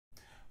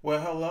Well,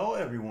 hello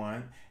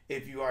everyone.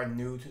 If you are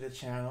new to the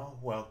channel,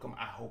 welcome.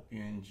 I hope you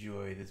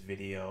enjoy this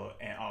video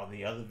and all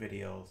the other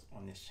videos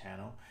on this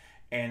channel.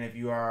 And if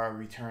you are a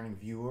returning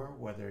viewer,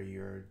 whether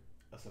you're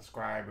a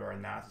subscriber or a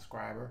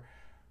non-subscriber,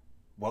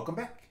 welcome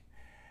back.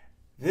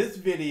 This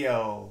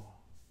video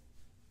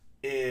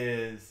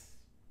is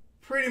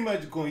pretty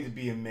much going to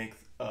be a mix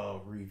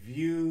of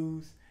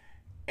reviews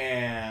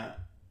and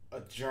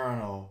a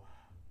journal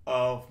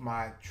of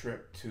my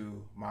trip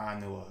to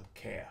Mauna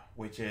Kea,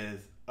 which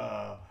is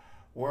a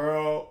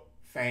world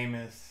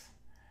famous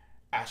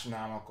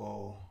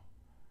astronomical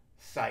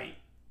site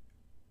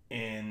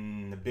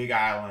in the big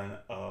island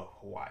of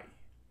Hawaii.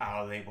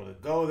 I was able to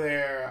go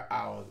there.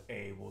 I was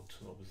able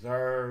to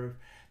observe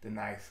the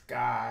night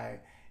sky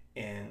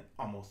in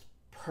almost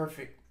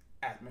perfect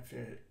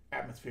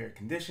atmospheric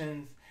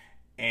conditions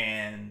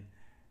and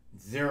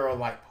zero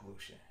light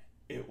pollution.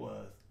 It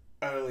was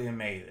utterly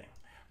amazing.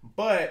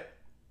 But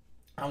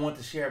I want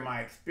to share my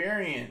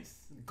experience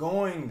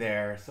going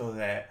there so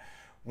that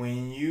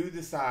when you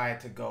decide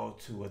to go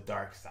to a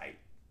dark site,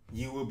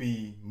 you will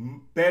be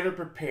better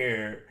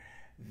prepared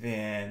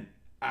than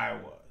I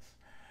was.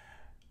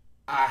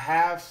 I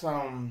have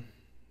some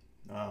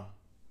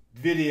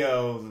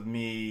videos of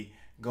me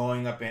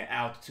going up in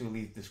altitude, at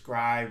least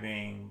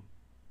describing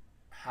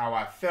how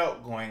I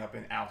felt going up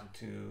in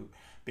altitude,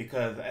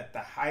 because at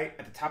the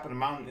top of the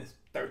mountain is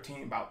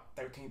about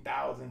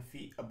 13,000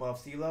 feet above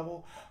sea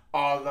level.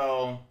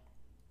 Although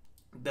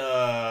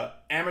the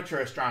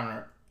amateur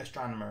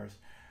astronomers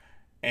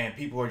and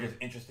people who are just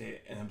interested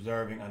in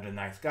observing under the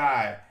night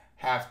sky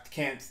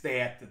can't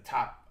stay at the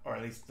top, or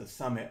at least the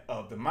summit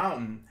of the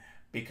mountain,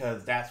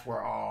 because that's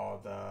where all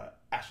the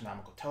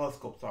astronomical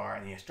telescopes are,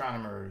 and the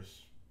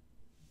astronomers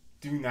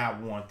do not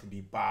want to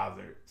be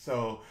bothered.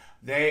 So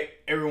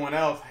everyone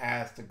else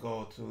has to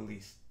go to at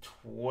least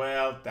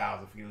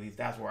 12,000 feet. At least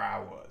that's where I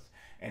was,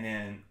 and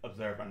then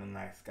observe under the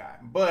night sky.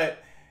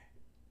 But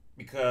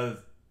because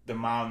the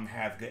mountain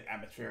has good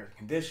atmospheric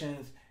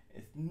conditions,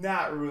 it's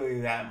not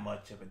really that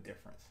much of a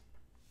difference.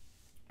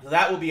 So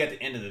that will be at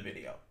the end of the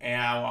video,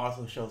 and I will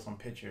also show some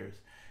pictures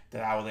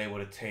that I was able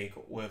to take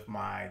with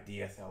my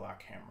DSLR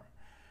camera.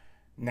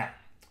 Now,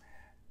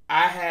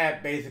 I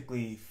had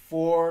basically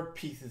 4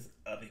 pieces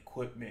of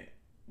equipment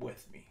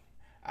with me.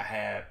 I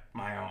had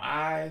my own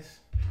eyes,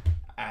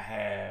 I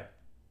had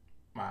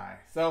my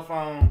cell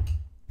phone,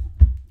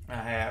 I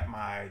had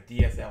my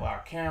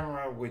DSLR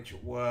camera, which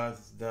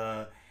was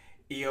the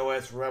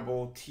EOS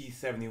Rebel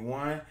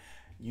T71.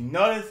 You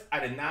notice I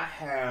did not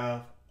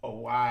have a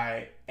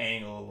wide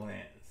angle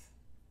lens.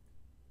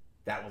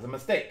 That was a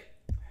mistake.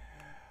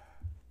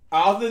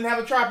 I also didn't have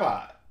a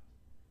tripod.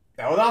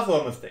 That was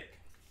also a mistake.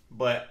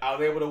 But I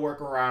was able to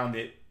work around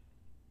it,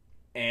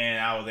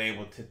 and I was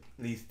able to at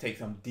least take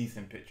some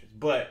decent pictures.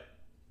 But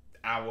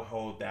I will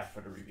hold that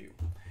for the review.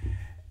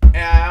 And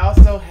I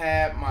also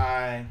had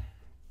my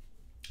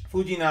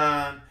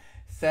Fujinon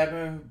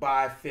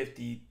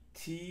 7x50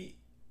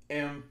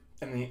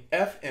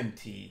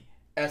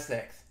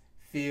 FMT-SX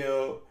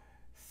field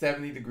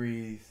 70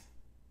 degrees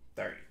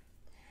 30.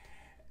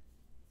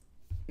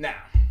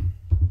 Now,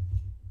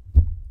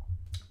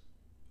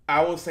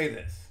 I will say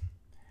this.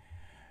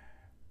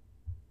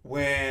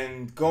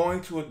 When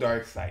going to a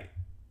dark site,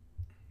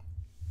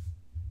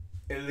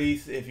 at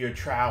least if you're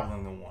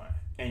traveling to one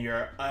and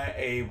you're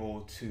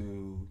unable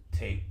to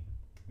take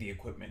the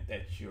equipment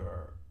that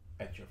you're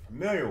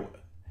familiar with,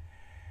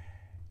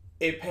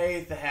 it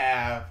pays to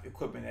have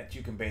equipment that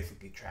you can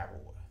basically travel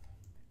with.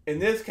 In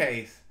this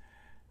case,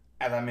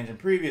 as I mentioned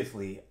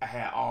previously, I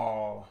had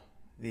all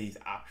these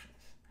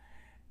options.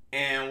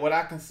 And what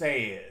I can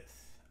say is,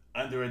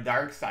 under a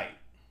dark site,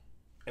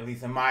 at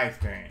least in my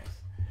experience,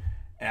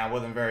 and I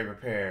wasn't very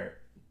prepared,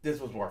 this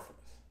was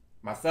worthless.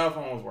 My cell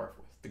phone was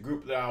worthless. The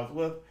group that I was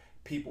with,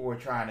 people were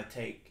trying to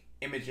take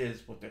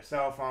images with their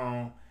cell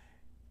phone.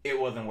 It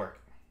wasn't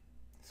working.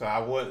 So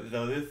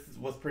this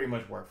was pretty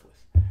much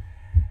worthless.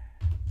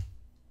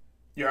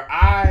 Your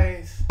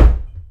eyes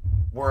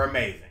were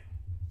amazing.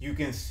 You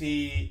can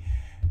see,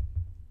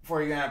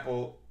 for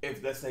example,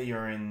 if let's say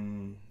you're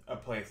in a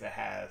place that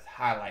has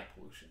high light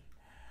pollution,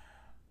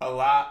 a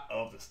lot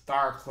of the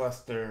star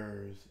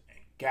clusters and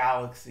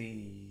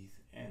galaxies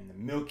and the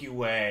Milky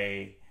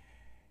Way,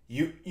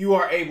 you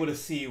are able to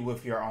see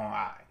with your own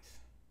eyes.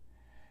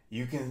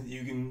 You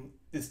can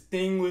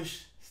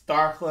distinguish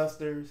star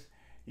clusters,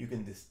 you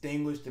can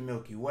distinguish the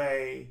Milky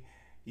Way,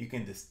 you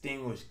can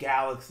distinguish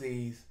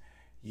galaxies.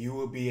 You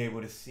will be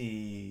able to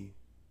see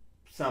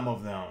some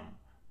of them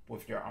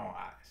with your own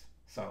eyes.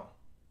 So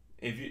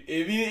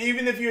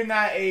even if you're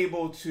not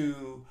able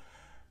to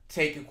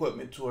take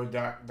equipment to a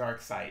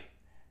dark site,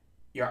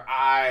 your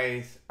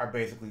eyes are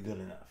basically good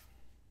enough.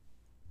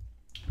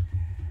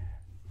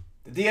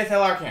 The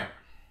DSLR camera.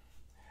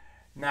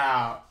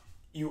 Now,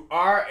 you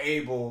are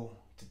able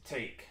to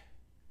take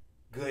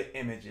good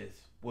images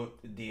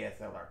with the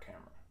DSLR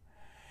camera.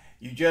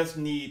 You just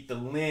need the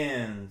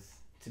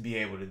lens to be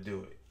able to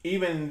do it.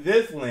 Even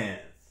this lens,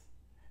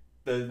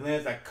 the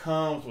lens that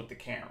comes with the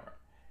camera,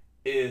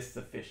 is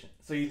sufficient.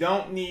 So you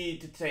don't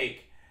need to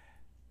pay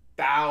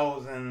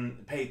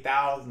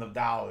thousands of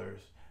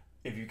dollars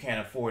if you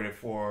can't afford it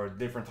for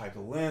different types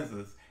of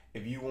lenses.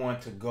 If you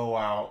want to go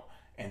out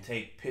and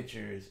take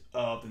pictures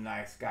of the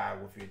night sky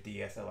with your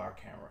DSLR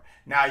camera.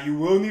 Now you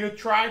will need a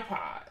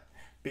tripod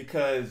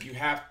because it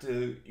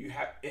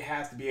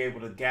has to be able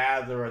to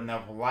gather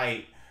enough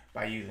light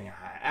by using a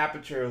high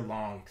aperture,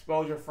 long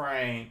exposure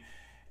frame,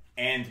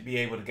 and to be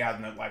able to gather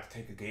enough light to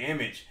take a good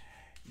image.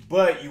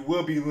 But you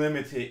will be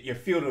limited, your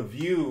field of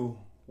view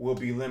will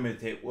be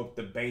limited with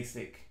the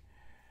basic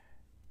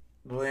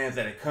lens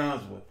that it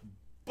comes with.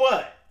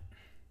 But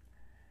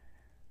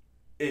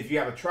if you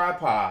have a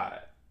tripod,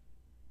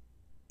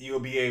 you'll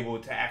be able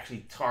to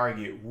actually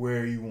target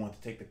where you want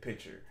to take the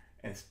picture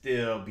and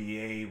still be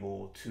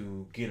able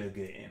to get a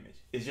good image.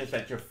 It's just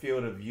that your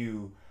field of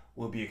view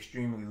will be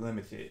extremely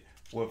limited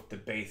with the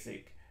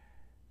basic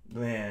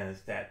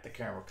lens that the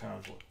camera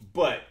comes with.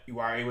 But you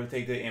are able to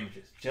take good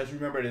images. Just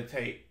remember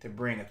to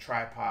bring a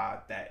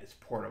tripod that is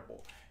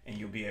portable, and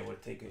you'll be able to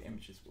take good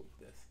images with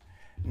this.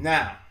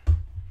 Now,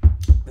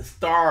 the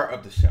star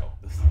of the show,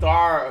 the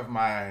star of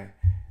my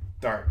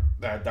dark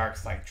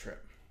side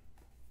trip,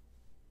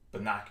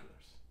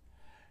 binoculars.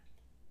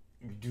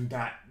 You do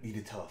not need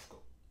a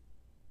telescope.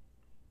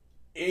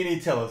 Any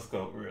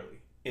telescope, really,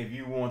 if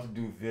you want to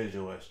do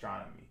visual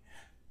astronomy.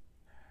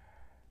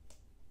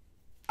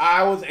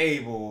 I was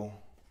able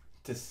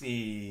to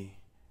see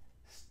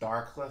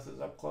star clusters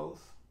up close.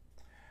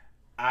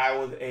 I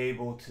was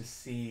able to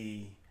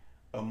see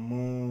a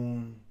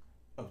moon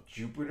of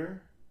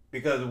Jupiter,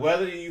 because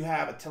whether you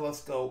have a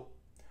telescope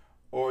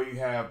or you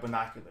have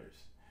binoculars,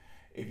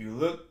 if you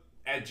look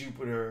at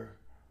Jupiter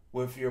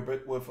with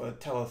a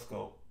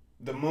telescope,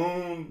 the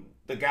moon,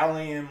 the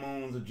Galilean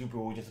moons of Jupiter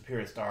will just appear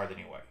as stars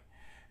anyway.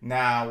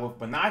 Now with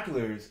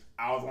binoculars,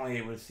 I was only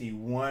able to see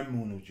one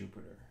moon of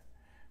Jupiter,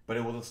 but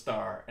it was a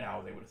star and I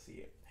was able to see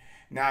it.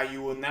 Now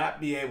you will not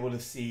be able to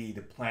see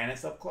the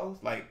planets up close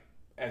like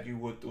as you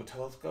would through a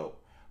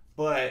telescope,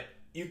 but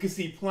you can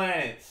see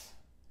planets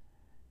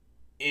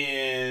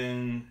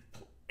in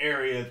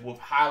areas with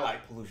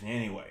highlight pollution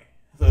anyway.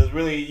 So it's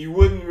really, you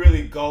wouldn't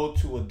really go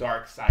to a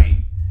dark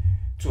site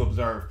to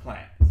observe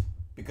planets,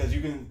 because you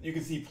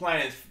can see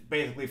planets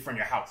basically from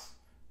your house,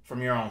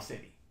 from your own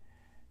city,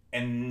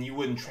 and you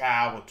wouldn't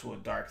travel to a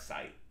dark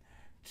site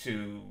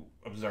to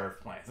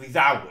observe planets. At least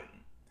I wouldn't.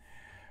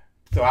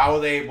 So I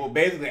was able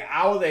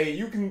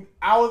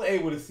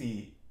to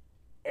see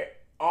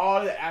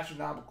all the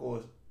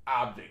astronomical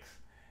objects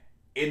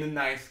in the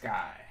night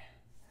sky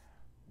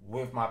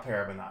with my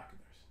pair of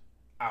binoculars.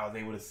 I was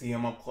able to see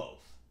them up close.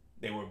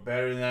 They were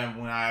better than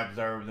when I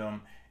observed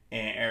them in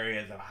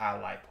areas of high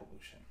light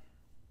pollution.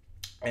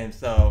 And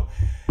so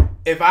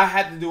if I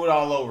had to do it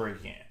all over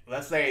again,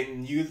 let's say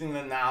using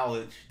the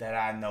knowledge that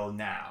I know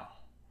now,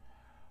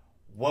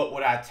 what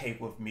would I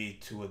take with me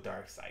to a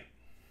dark site?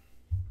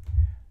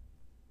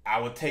 I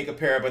would take a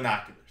pair of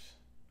binoculars.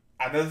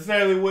 I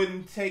necessarily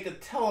wouldn't take a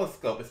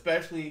telescope,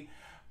 especially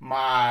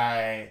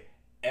my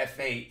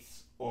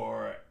F8s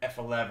or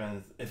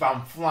F11s if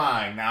I'm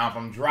flying. Now, if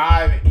I'm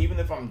driving, even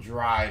if I'm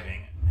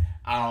driving,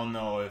 I don't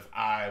know if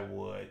I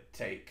would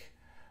take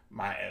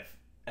my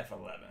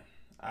F11.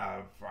 I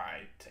would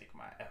probably take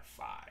my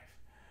F5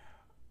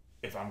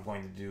 if I'm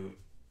going to do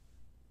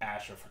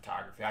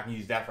astrophotography. I can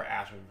use that for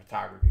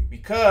astrophotography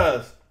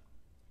because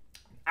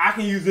I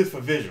can use this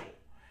for visual.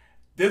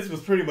 This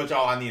was pretty much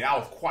all I needed. I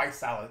was quite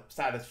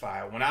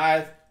satisfied when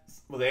I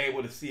was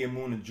able to see a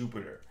moon of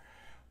Jupiter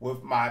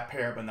with my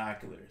pair of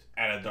binoculars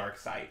at a dark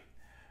site.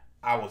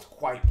 I was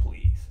quite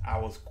pleased. I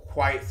was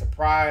quite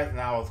surprised and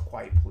I was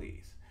quite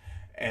pleased.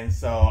 And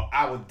so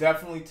I would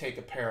definitely take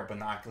a pair of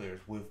binoculars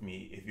with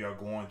me if you're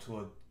going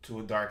to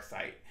a dark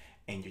site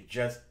and you're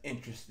just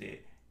interested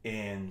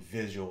in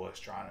visual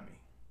astronomy.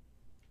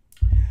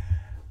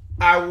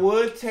 I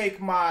would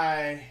take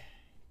my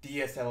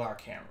DSLR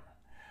camera,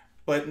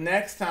 but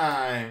next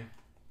time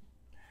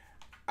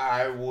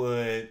I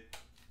would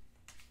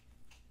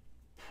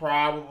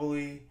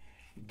probably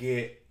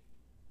get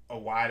a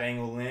wide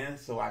angle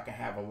lens so I can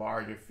have a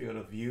larger field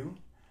of view,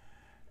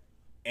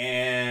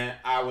 and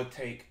I would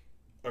take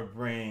or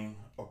bring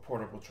a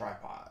portable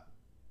tripod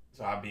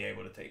so I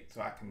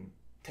can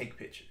take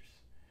pictures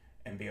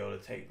and be able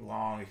to take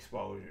long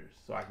exposures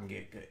so I can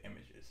get good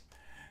images.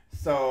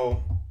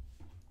 So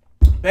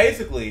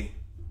basically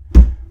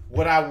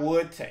what I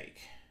would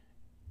take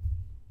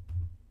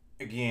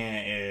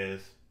again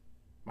is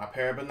my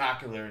pair of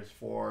binoculars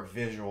for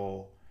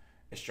visual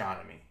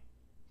astronomy,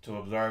 to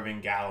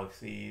observing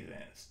galaxies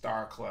and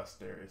star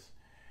clusters,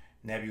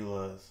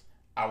 nebulas.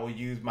 I would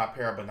use my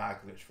pair of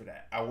binoculars for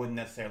that. I wouldn't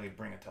necessarily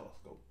bring a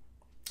telescope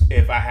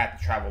if I had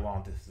to travel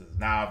long distances.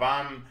 Now, if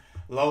I'm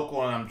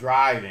local and I'm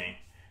driving,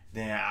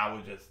 then I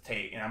would just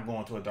take, and I'm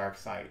going to a dark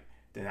site,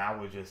 then I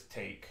would just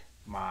take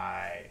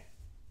my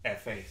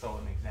F8. So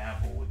an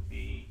example would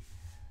be,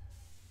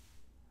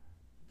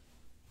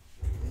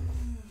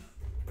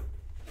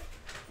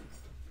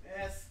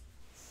 yes,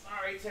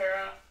 sorry,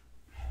 Tara.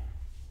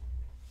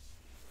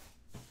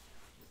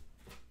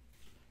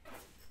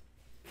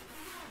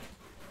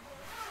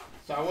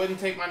 So I wouldn't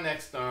take my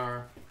next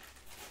star.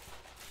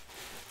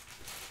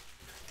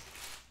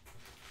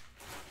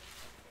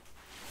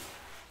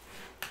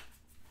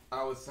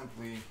 I would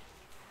simply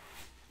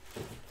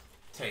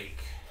take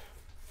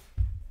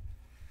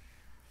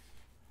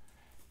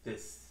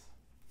this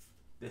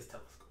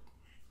telescope.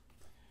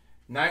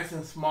 Nice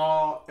and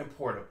small and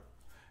portable.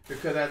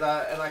 Because as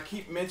I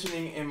keep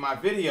mentioning in my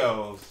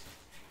videos,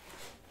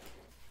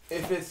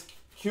 if it's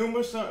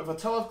cumbersome, if a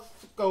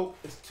telescope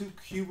is too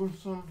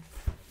cumbersome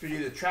for you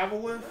to travel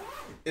with,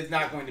 it's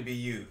not going to be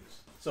used.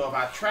 So if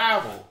I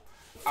travel,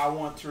 I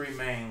want to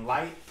remain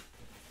light,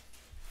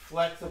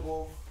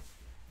 flexible,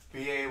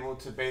 be able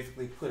to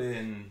basically put it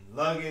in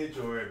luggage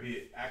or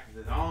act as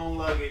its own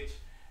luggage,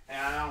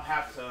 and I don't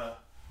have to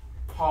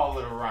haul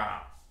it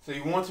around. So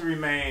you want to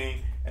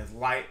remain as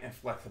light and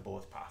flexible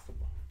as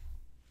possible.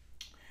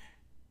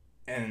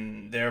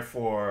 And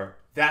therefore,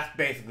 that's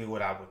basically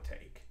what I would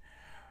take.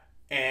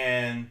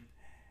 And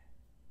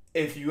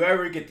if you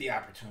ever get the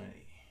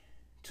opportunity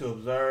to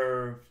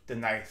observe the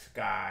night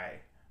sky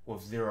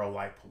with zero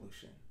light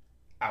pollution,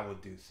 I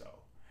would do so.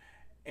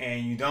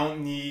 And you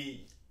don't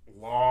need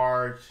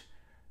large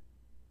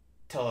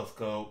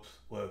telescopes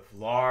with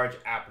large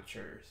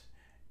apertures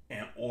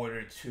in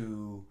order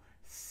to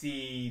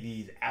see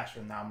these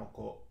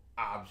astronomical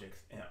objects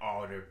in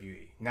all their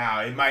beauty.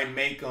 Now, it might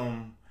make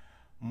them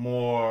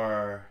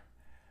more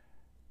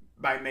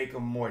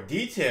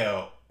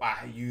detailed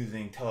by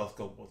using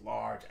telescope with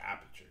large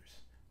apertures,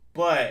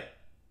 but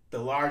the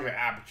larger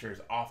apertures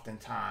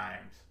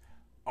oftentimes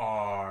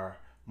are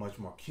much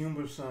more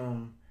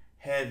cumbersome,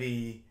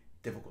 heavy,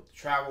 difficult to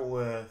travel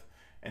with,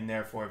 and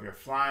therefore if you're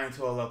flying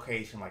to a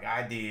location like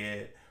I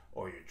did,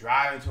 or you're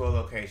driving to a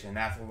location,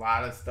 that's a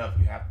lot of stuff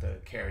you have to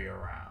carry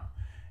around,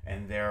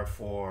 and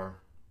therefore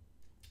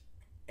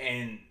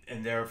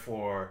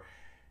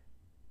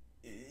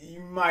you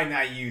might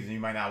not use it, you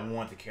might not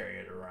want to carry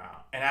it around.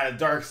 And at a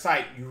dark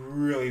site, you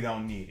really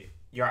don't need it.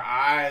 Your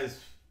eyes,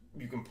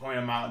 you can point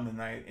them out in the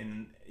night,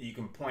 and you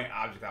can point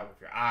objects out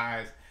with your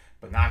eyes.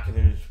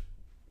 Binoculars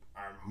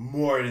are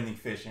more than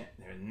efficient.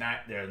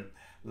 They're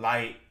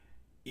light,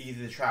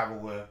 easy to travel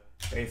with.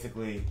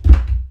 Basically,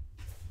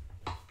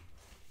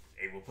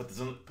 able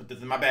to put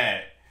this in my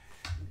bag,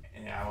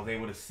 and I was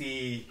able to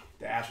see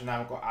the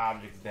astronomical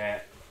objects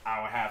that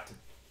I would have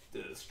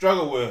to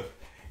struggle with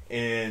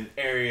in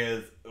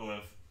areas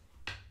with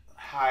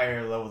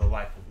higher levels of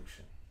light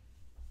pollution.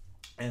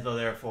 And so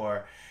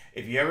therefore,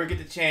 if you ever get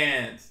the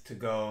chance to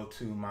go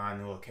to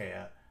Mauna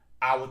Kea,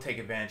 I will take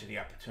advantage of the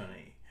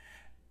opportunity.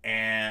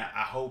 And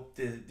I hope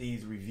that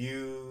these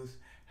reviews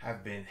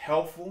have been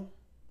helpful.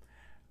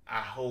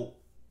 I hope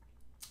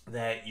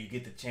that you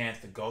get the chance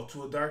to go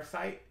to a dark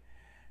site,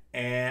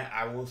 and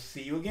I will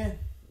see you again.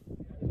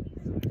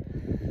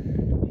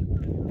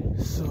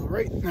 So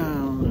right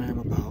now I'm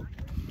about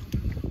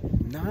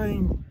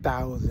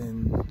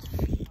 9,000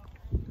 feet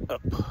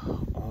up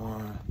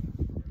on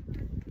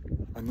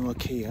Mauna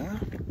Kea,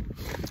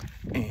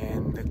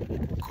 and the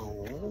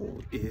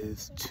goal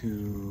is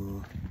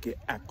to get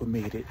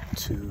acclimated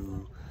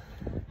to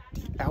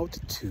the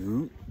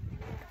altitude.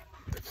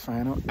 The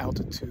final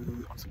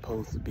altitude I'm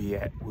supposed to be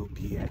at will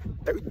be at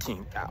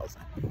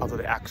 13,000, although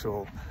the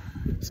actual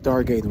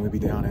stargazing will be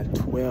down at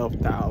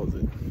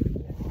 12,000.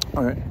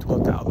 Alright,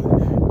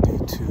 12,000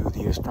 due to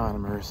the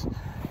astronomers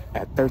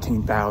at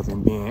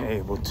 13,000 being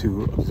able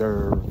to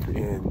observe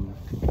in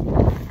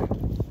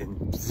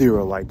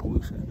zero light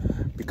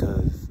pollution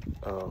because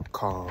of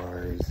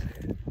cars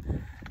and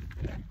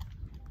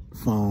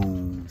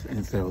phones,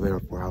 and so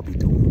therefore I'll be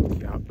doing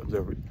the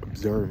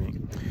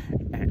observing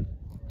at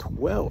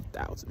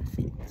 12,000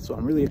 feet. So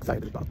I'm really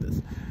excited about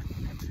this.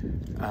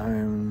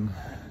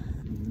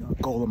 A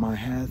goal of mine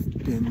has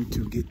been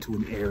to get to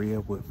an area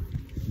with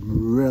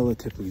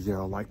relatively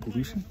zero light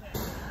pollution,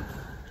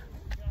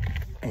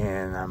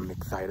 and I'm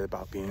excited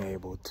about being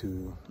able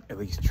to at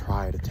least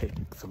try to take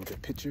some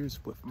good pictures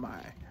with my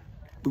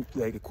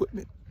bootleg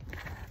equipment.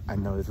 I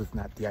know this is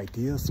not the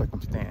ideal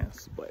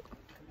circumstance, but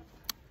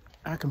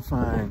I can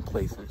find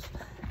places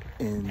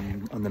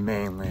on the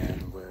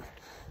mainland with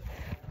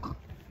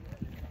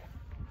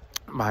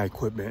my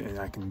equipment, and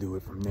I can do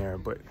it from there.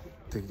 But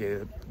to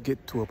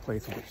get to a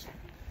place which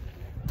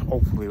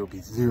hopefully will be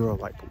zero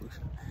light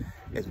pollution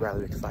is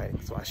rather exciting.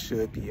 So I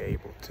should be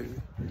able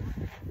to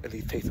at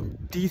least take some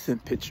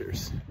decent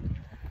pictures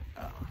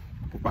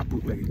with my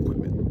bootleg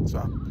equipment. So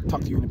I'll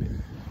talk to you in a bit.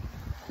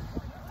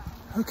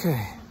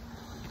 Okay,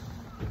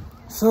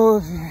 so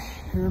if you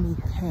hear me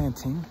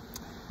panting,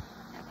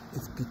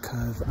 it's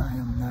because I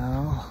am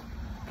now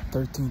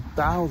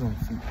 13,000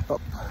 feet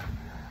up.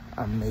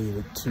 I made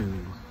it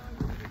to,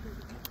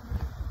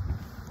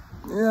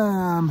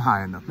 yeah, I'm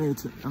high enough. Maybe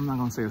I'm not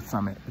gonna say the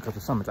summit because the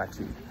summit's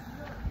actually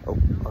a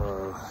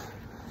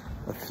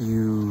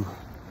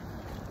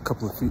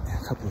couple of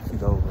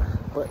feet over.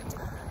 But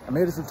I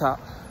made it to the top,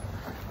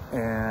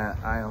 and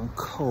I am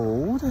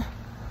cold,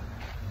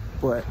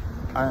 but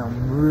I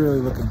am really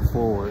looking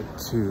forward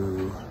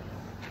to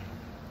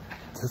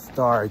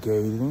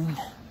stargazing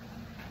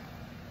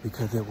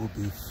because it will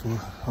be full.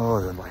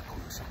 Oh, the light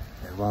pollution.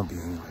 There won't be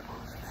any light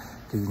pollution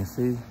because you can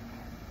see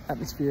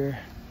atmosphere,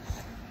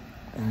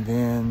 and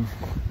then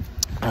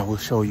I will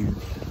show you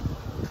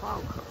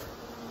cloud cover.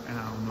 And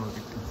I don't know if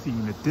you can see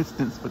in the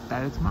distance, but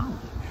that is Maui.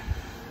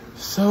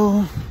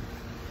 So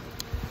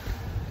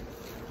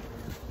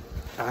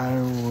I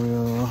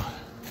will.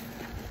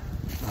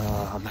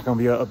 I'm not gonna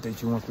be able to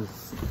update you once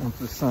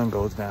the sun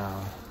goes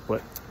down,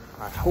 but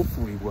I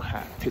hopefully will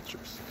have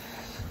pictures.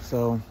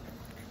 So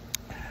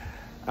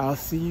I'll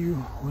see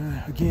you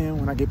again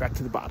when I get back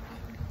to the bottom.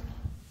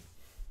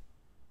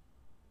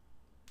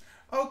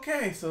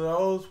 Okay, so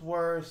those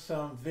were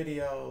some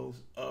videos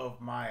of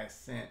my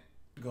ascent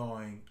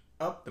going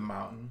up the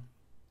mountain,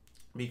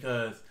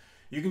 because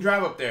you can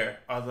drive up there,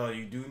 although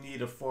you do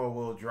need a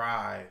 4-wheel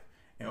drive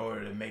in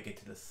order to make it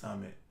to the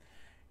summit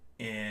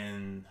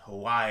in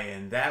Hawaii,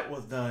 and that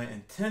was done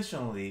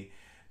intentionally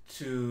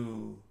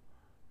to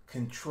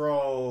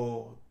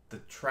control the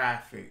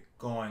traffic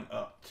going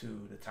up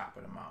to the top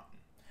of the mountain.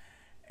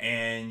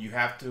 And you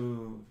have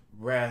to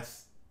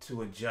rest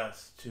to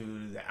adjust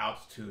to the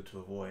altitude to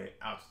avoid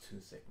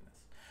altitude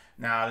sickness.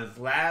 Now, this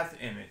last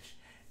image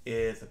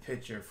is a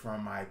picture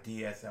from my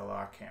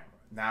DSLR camera.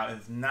 Now,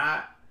 it's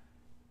not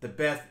the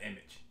best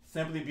image,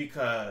 simply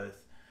because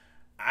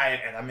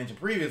as I mentioned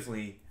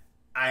previously,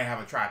 I have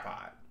a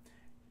tripod.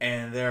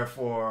 And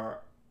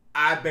therefore,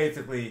 I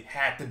basically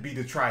had to be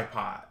the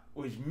tripod,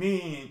 which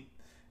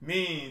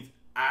means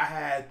I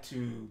had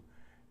to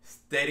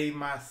steady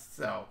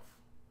myself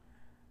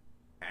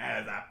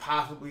as I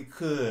possibly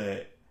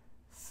could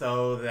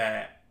so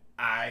that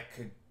I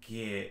could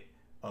get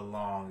a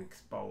long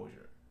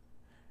exposure.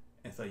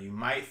 And so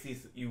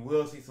you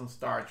will see some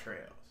star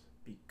trails,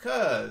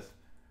 because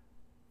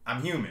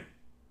I'm human.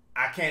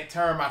 I can't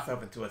turn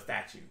myself into a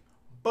statue.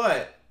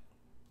 But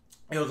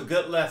it was a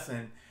good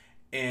lesson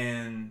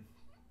in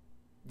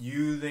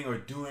using or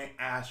doing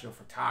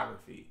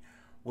astrophotography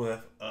with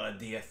a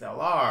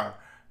DSLR,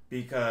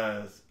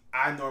 because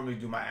I normally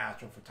do my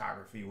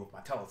astrophotography with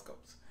my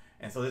telescopes.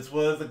 And so this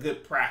was a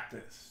good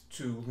practice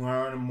to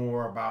learn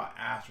more about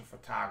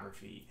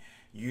astrophotography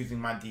using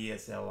my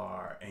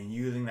DSLR and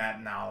using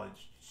that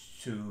knowledge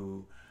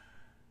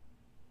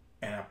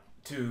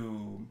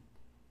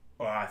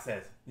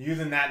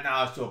using that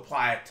knowledge to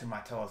apply it to my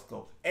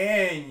telescopes,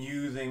 and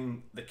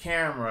using the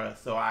camera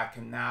so I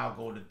can now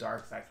go to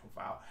dark sites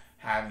without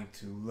having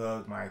to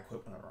lug my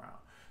equipment around.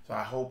 So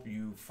I hope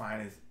you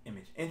find this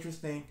image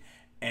interesting,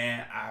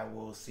 and I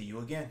will see you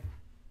again.